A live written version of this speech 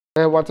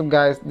Hey, what's up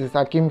guys, this is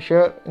Hakim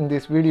here. In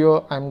this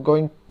video I'm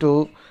going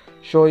to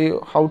show you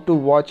how to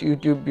watch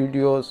YouTube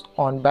videos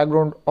on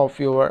background of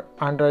your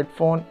Android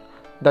phone,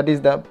 that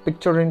is the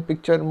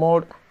picture-in-picture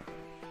mode,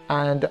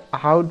 and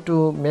how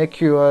to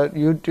make your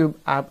YouTube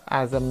app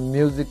as a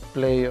music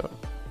player.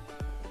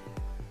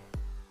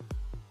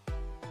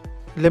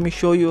 Let me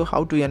show you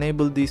how to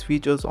enable these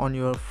features on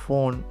your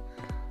phone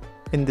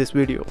in this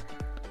video.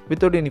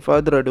 Without any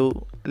further ado,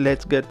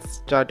 let's get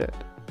started.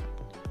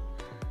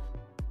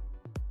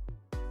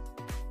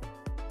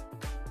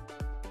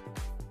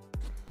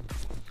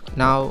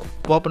 Now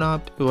open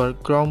up your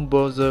Chrome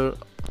browser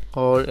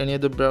or any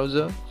other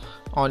browser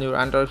on your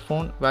Android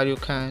phone, where you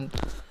can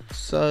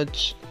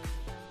search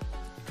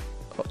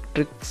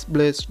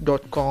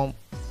tricksblaze.com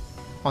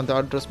on the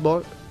address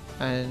bar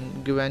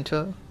and give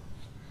enter,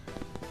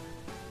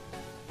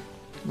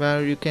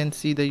 where you can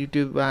see the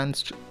YouTube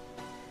Vanced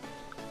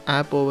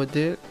app over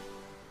there.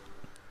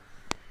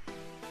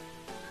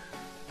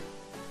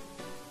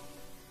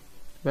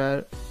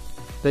 Where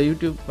the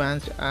YouTube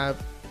Vanced app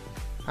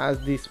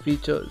has these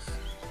features.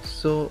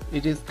 So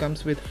it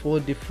comes with 4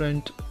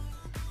 different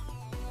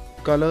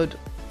colored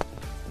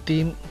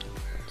theme,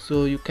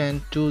 so you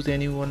can choose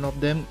any one of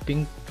them: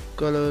 pink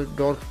color,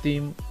 dark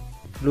theme,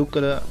 blue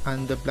color,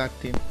 and the black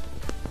theme.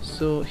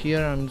 So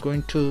here I'm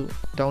going to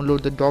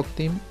download the dark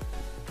theme.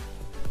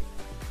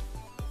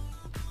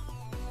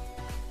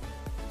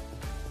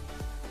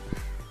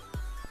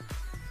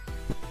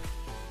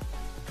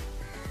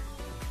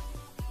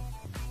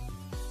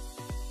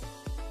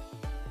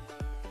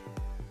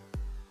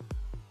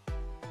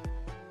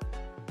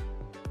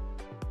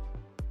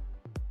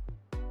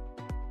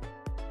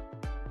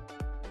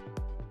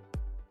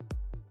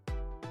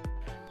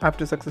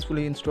 After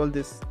successfully install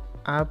this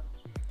app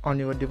on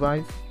your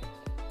device,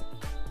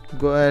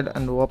 go ahead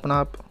and open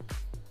up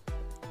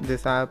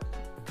this app.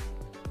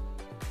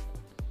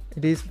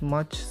 It is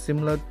much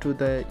similar to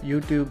the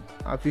YouTube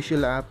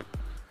official app.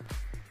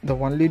 The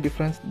only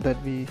difference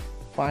that we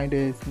find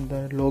is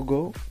the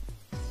logo.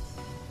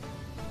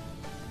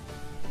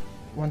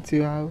 Once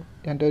you have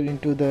entered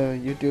into the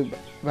YouTube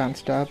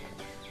Vanced app,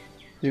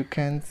 you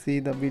can see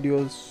the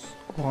videos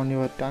on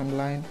your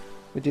timeline,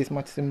 which is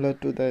much similar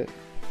to the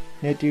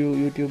native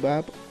YouTube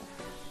app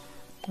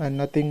and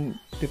nothing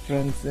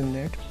difference in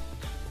it.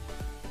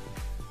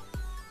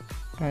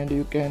 And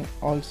you can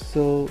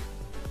also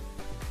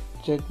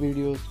check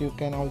videos. You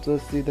can also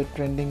see the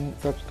trending,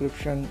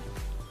 subscription,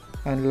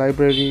 and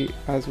library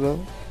as well.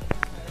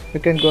 You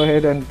can go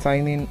ahead and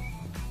sign in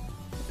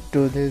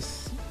to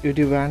this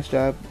YouTube Vanced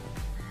app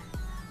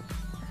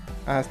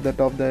as that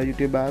of the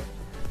YouTube app,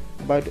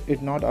 but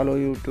it not allow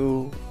you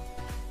to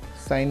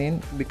sign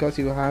in because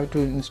you have to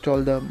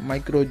install the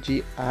Micro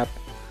G app.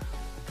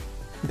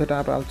 That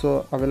app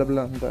also available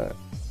on the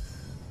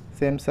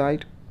same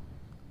site,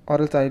 or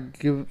else I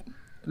give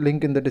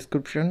link in the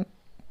description,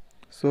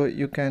 so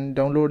you can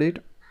download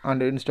it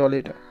and install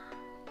it.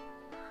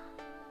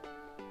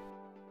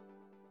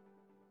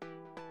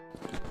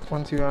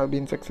 Once you have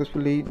been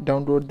successfully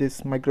download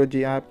this Micro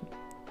G app,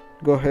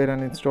 go ahead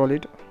and install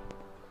it.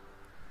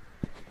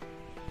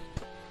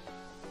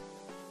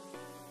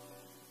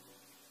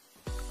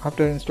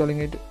 After installing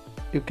it,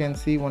 you can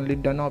see only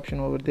done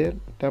option over there.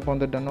 Tap on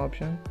the done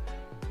option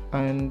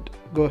and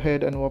go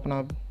ahead and open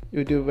up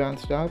YouTube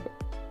Vanced app.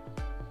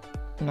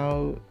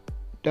 Now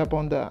tap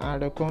on the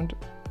add account.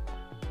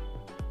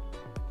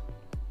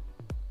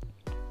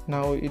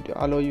 Now it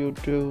allow you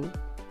to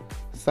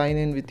sign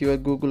in with your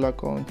Google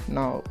account.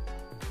 Now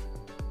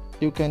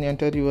you can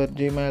enter your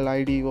Gmail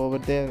ID over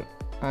there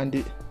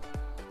and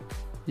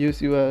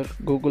use your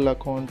Google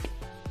account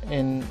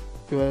in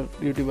your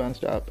YouTube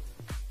Vanced app.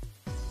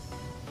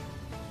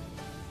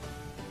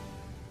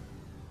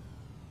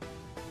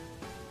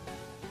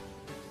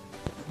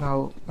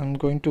 Now I'm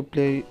going to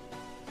play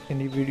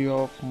any video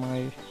of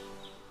my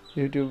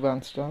YouTube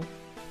Vanced app.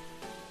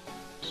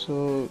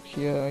 So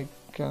here I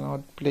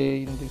cannot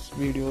play in this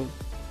video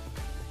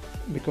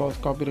because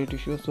copyright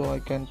issue, so I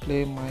can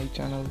play my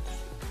channel's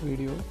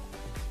video.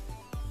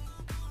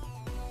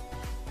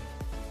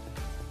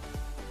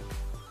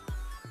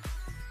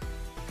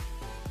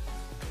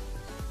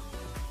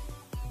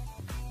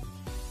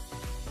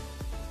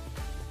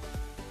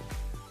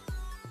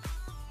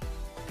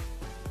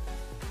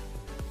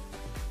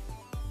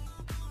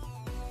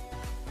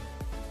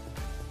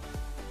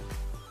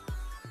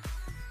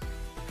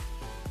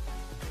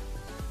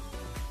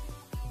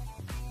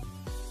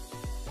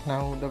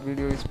 Now the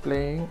video is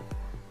playing.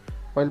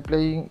 While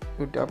playing,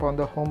 you tap on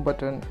the home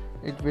button.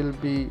 It will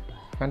be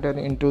entered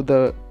into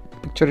the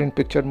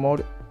picture-in-picture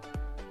mode,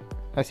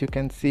 as you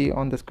can see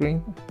on the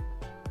screen.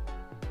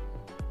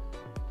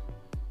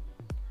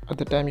 At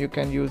the time you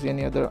can use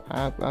any other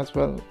app as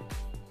well.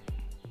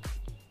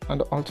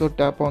 And also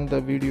tap on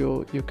the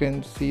video. You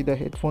can see the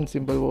headphone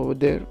symbol over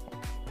there.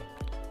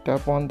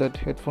 Tap on that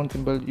headphone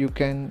symbol. You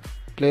can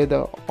play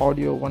the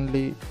audio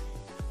only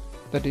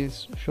that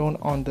is shown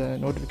on the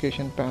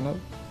notification panel.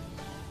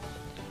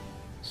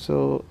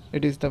 So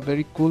it is the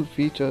very cool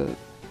feature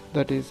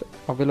that is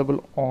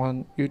available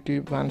on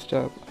YouTube Vanced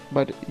app,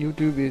 but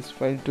YouTube is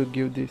failed to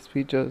give these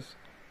features.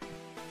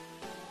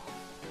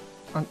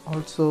 And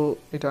also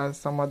it has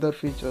some other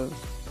features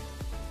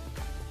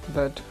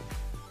that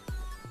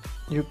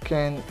you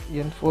can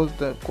enforce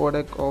the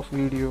codec of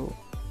video.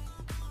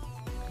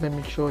 Let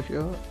me show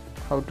here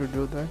how to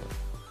do that.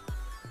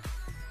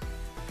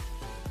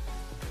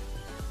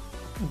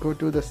 Go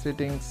to the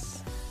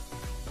settings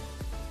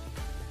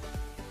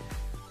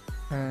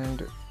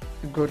and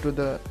go to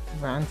the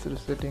Vanced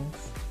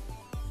settings.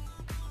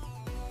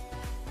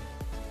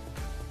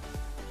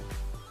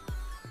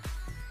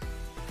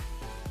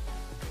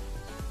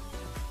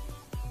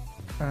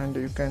 And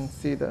you can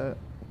see the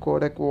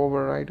codec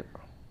override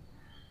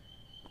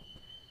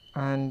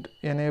and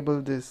enable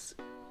this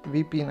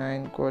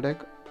VP9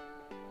 codec.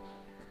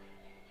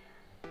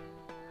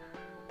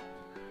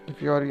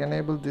 If you are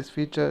enable this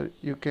feature,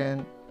 you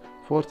can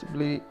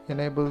forcibly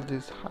enable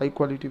these high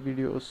quality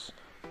videos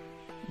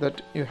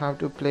that you have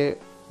to play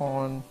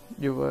on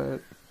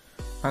your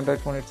Android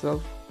phone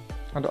itself.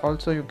 And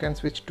also you can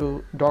switch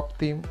to dock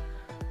theme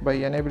by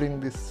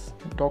enabling this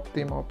dock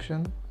theme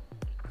option.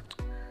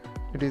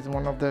 It is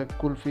one of the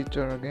cool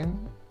feature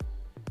again.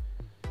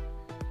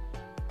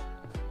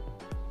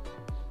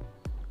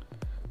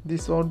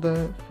 These are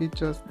the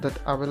features that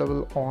are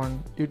available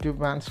on YouTube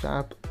Vanced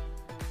app.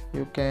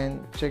 You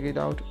can check it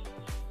out.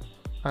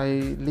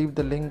 I leave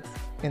the links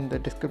in the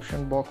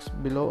description box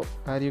below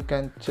where you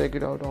can check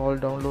it out, all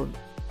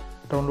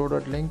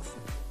downloaded links.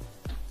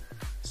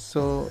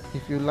 So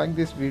if you like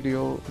this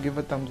video, give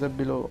a thumbs up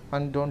below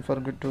and don't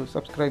forget to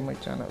subscribe my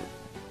channel.